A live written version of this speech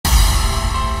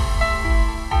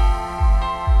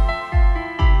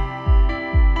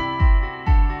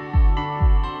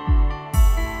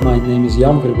My name is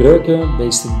Verbreuken,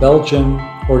 based in Belgium,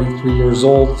 43 years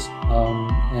old,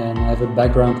 and I have a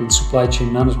background in supply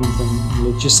chain management and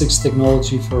logistics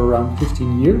technology for around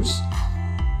 15 years.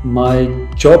 My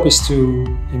job is to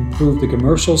improve the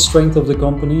commercial strength of the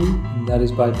company, and that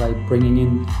is by bringing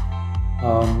in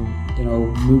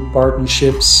new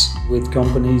partnerships with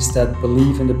companies that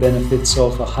believe in the benefits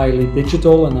of a highly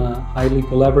digital and a highly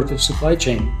collaborative supply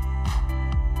chain.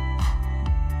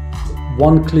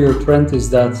 One clear trend is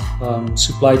that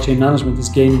supply chain management is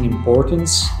gaining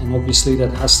importance, and obviously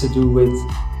that has to do with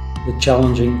the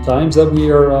challenging times that we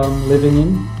are living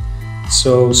in.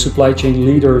 So supply chain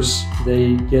leaders,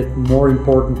 they get more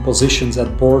important positions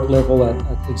at board level,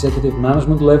 at executive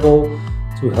management level,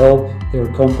 to help their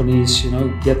companies,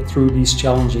 get through these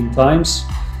challenging times.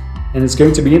 And it's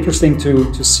going to be interesting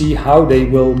to see how they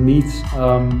will meet,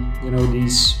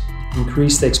 these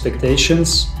increased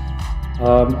expectations.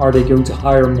 Are they going to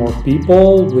hire more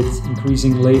people with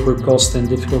increasing labor costs and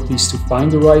difficulties to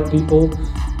find the right people?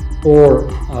 Or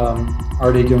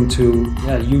are they going to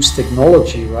use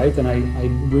technology, right? And I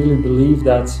really believe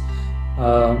that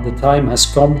the time has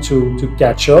come to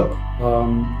catch up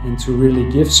and to really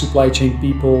give supply chain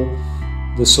people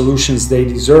the solutions they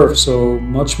deserve. So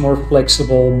much more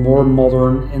flexible, more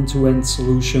modern, end-to-end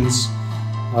solutions.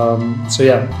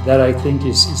 That I think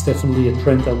is definitely a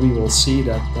trend that we will see,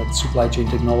 that supply chain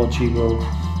technology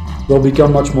will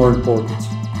become much more important.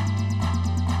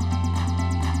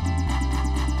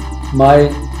 My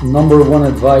number one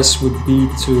advice would be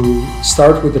to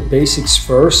start with the basics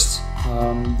first.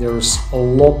 There's a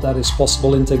lot that is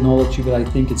possible in technology, but I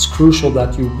think it's crucial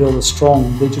that you build a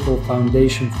strong digital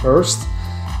foundation first.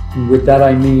 And with that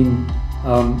I mean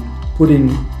putting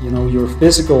your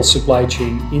physical supply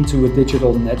chain into a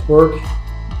digital network.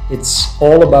 It's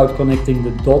all about connecting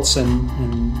the dots, and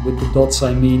with the dots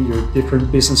I mean your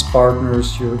different business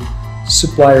partners, your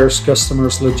suppliers,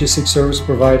 customers, logistics service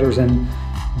providers, and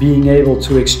being able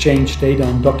to exchange data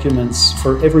and documents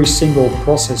for every single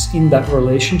process in that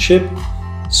relationship.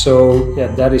 So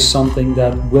that is something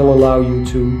that will allow you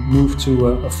to move to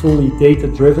a fully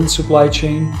data-driven supply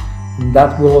chain, and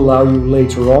that will allow you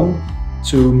later on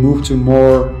to move to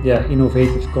more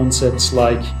innovative concepts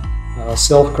like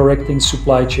self-correcting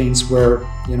supply chains, where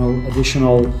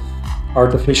additional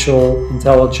artificial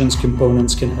intelligence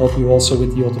components can help you also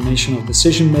with the automation of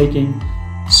decision making.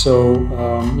 So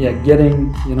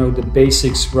getting the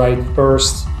basics right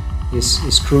first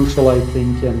is crucial, I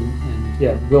think, and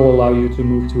will allow you to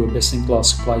move to a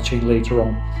best-in-class supply chain later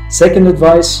on. Second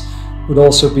advice would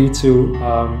also be to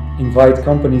invite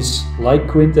companies like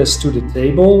Quyntess to the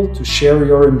table to share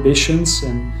your ambitions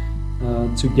and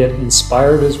to get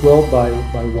inspired as well by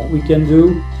what we can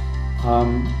do.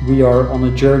 We are on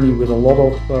a journey with a lot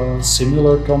of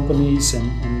similar companies,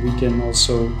 and we can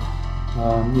also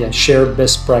share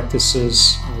best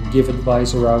practices, give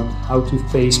advice around how to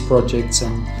face projects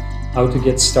and how to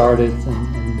get started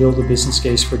and build a business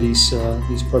case for these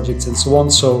projects and so on.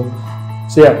 So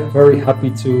very happy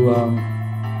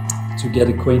to get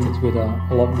acquainted with a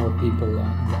lot more people in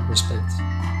that respect.